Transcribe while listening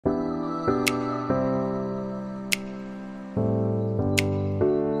Everyone,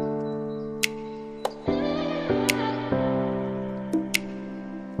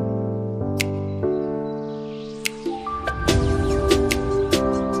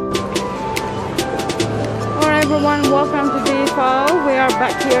 welcome to VIC. We are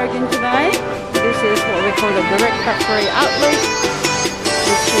back here again today. This is what we call the direct factory outlet,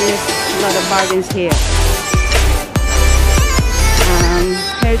 which is a lot of bargains here.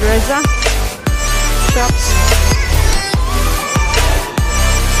 Hairdresser, shops,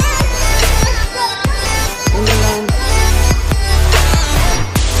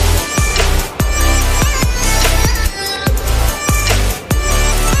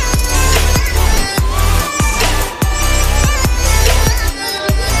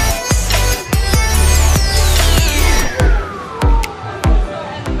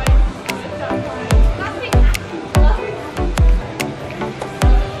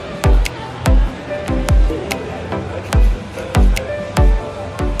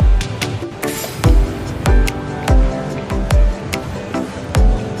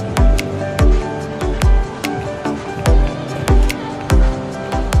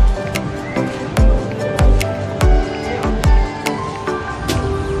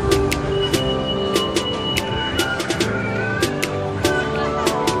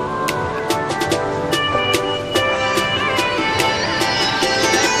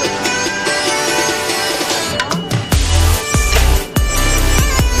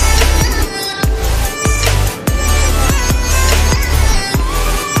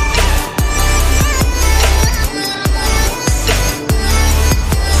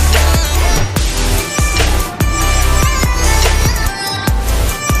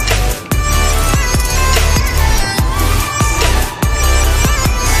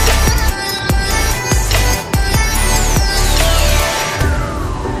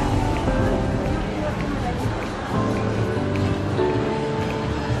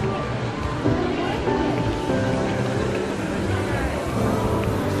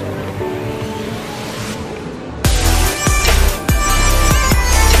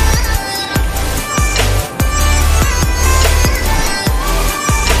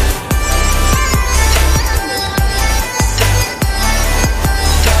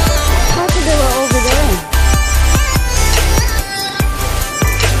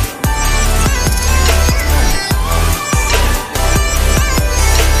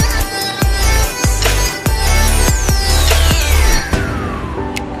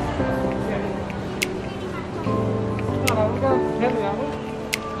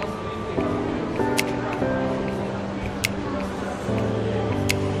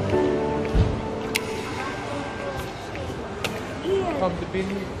 From the bin.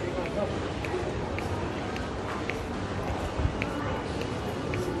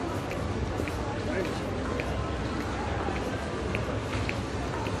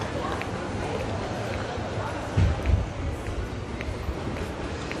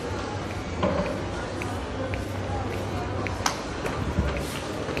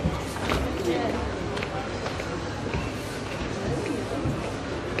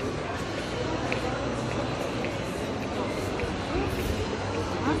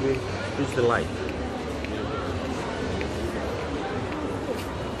 Use the light.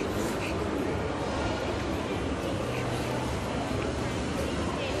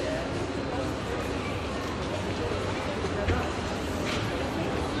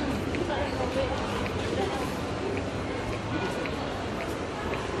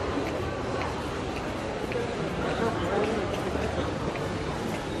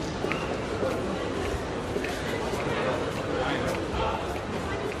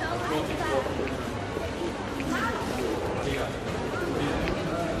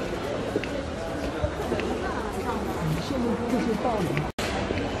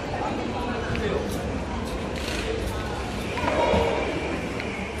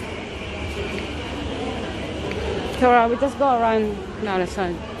 Tora, we just go around the other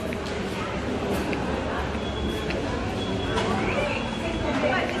side.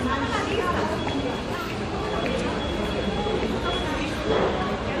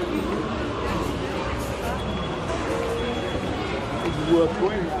 It's worth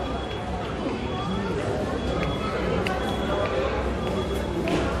going.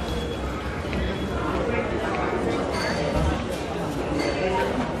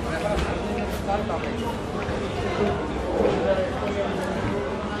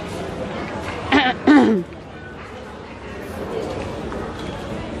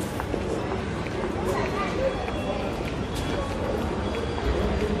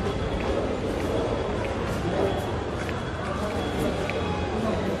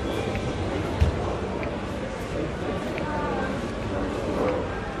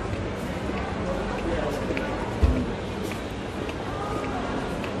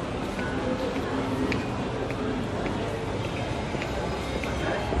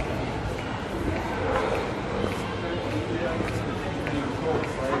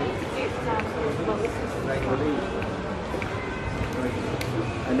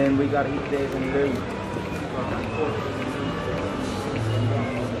 we got to eat theirs and leave.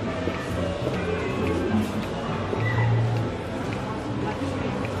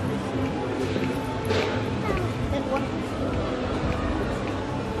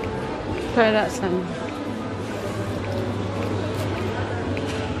 Try that some.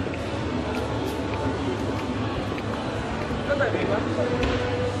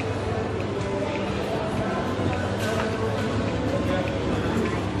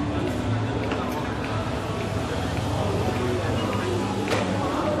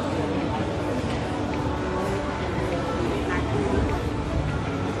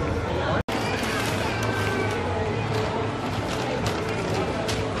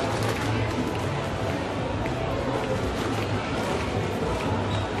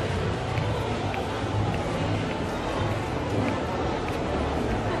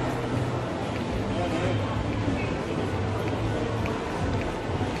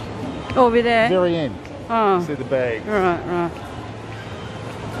 Over there? Very end. Oh. See the bag. Right, right.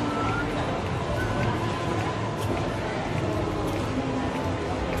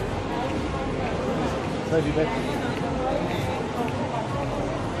 Maybe back.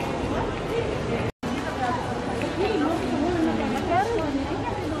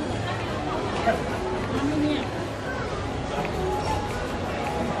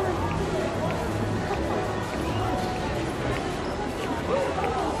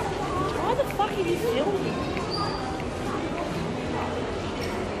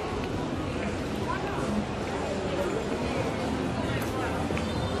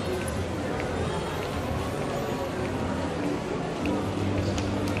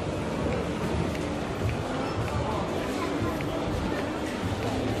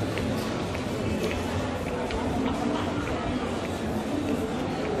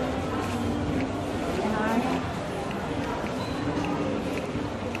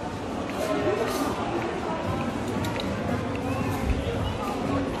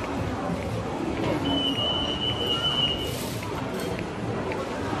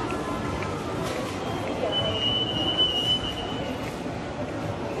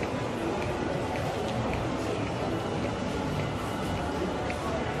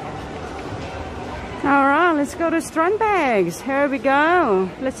 Alright, let's go to strand bags. Here we go.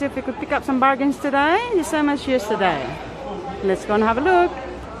 Let's see if we could pick up some bargains today, the same as yesterday. Let's go and have a look.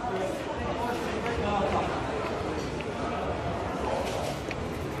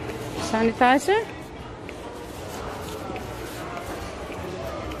 Sanitizer.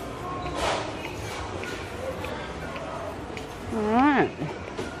 Alright.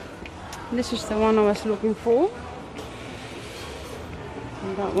 This is the one I was looking for.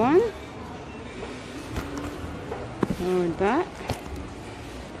 That one. Or that.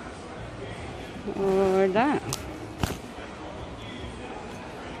 Or that.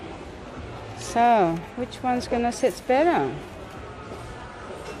 So, which one's gonna sit better?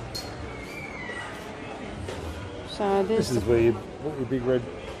 So This is where you put your big red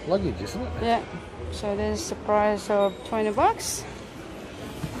luggage, isn't it? Yeah. So there's the price of 20 bucks.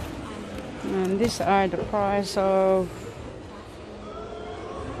 And these are the price of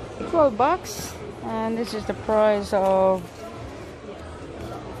 12 bucks. And this is the price of,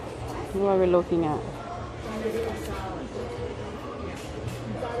 what are we looking at?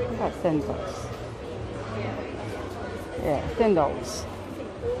 About 10 bucks. Yeah, $10.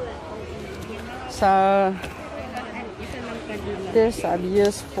 So this I've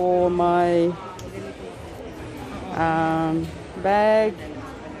used for my bag,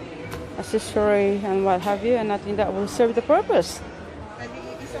 accessory and what have you, and I think that will serve the purpose.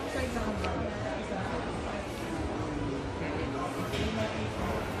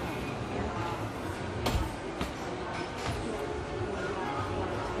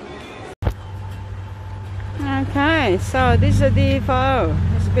 Okay, so this is a DFO.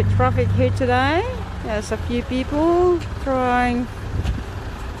 There's a bit of traffic here today. There's a few people trying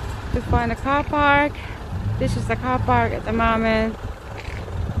to find a car park. This is the car park at the moment,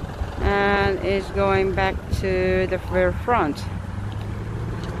 and it's going back to the very front.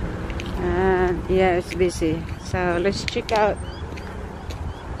 And yeah, it's busy. So let's check out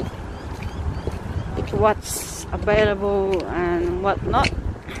what's available and what not.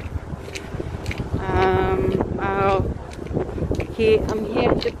 I'm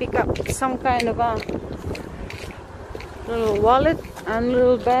here to pick up some kind of a little wallet and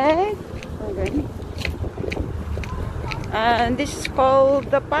little bag. Okay. And this is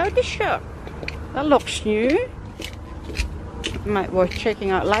called the Party Shop. That looks new. Might worth checking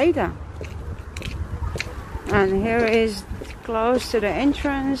out later. And here is close to the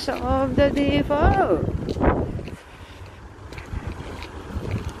entrance of the DFO.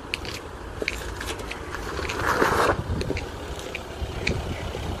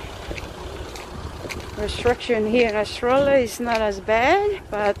 restriction here in Australia is not as bad,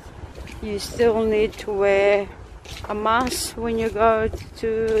 but you still need to wear a mask when you go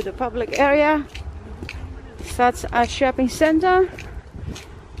to the public area, such as shopping center,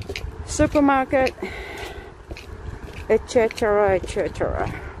 supermarket, etc.,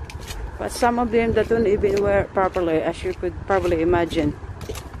 etc. But some of them that don't even wear it properly, as you could probably imagine.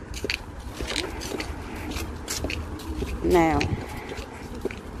 Now,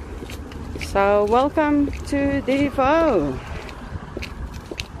 so welcome to DFO.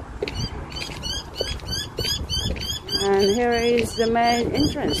 And here is the main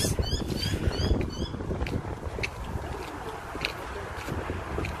entrance.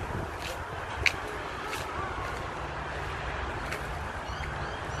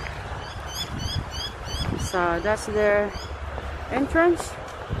 So that's their entrance.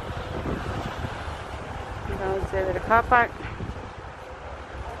 Goes there to the car park.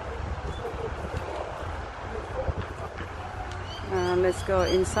 Let's go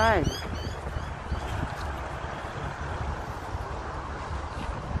inside.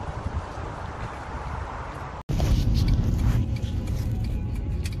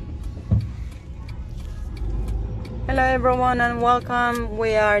 Hello everyone and welcome.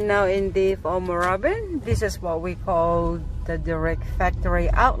 We are now in DFO MORRABBIN. This is what we call the direct factory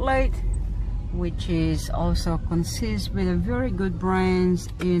outlet, which is also consists with a very good brands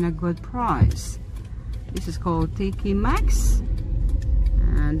in a good price. This is called TK Maxx,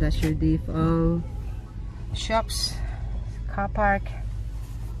 and that's your DFO shops, car park,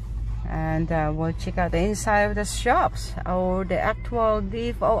 and we'll check out the inside of the shops or the actual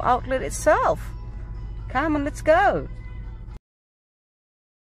DFO outlet itself. Come on, let's go.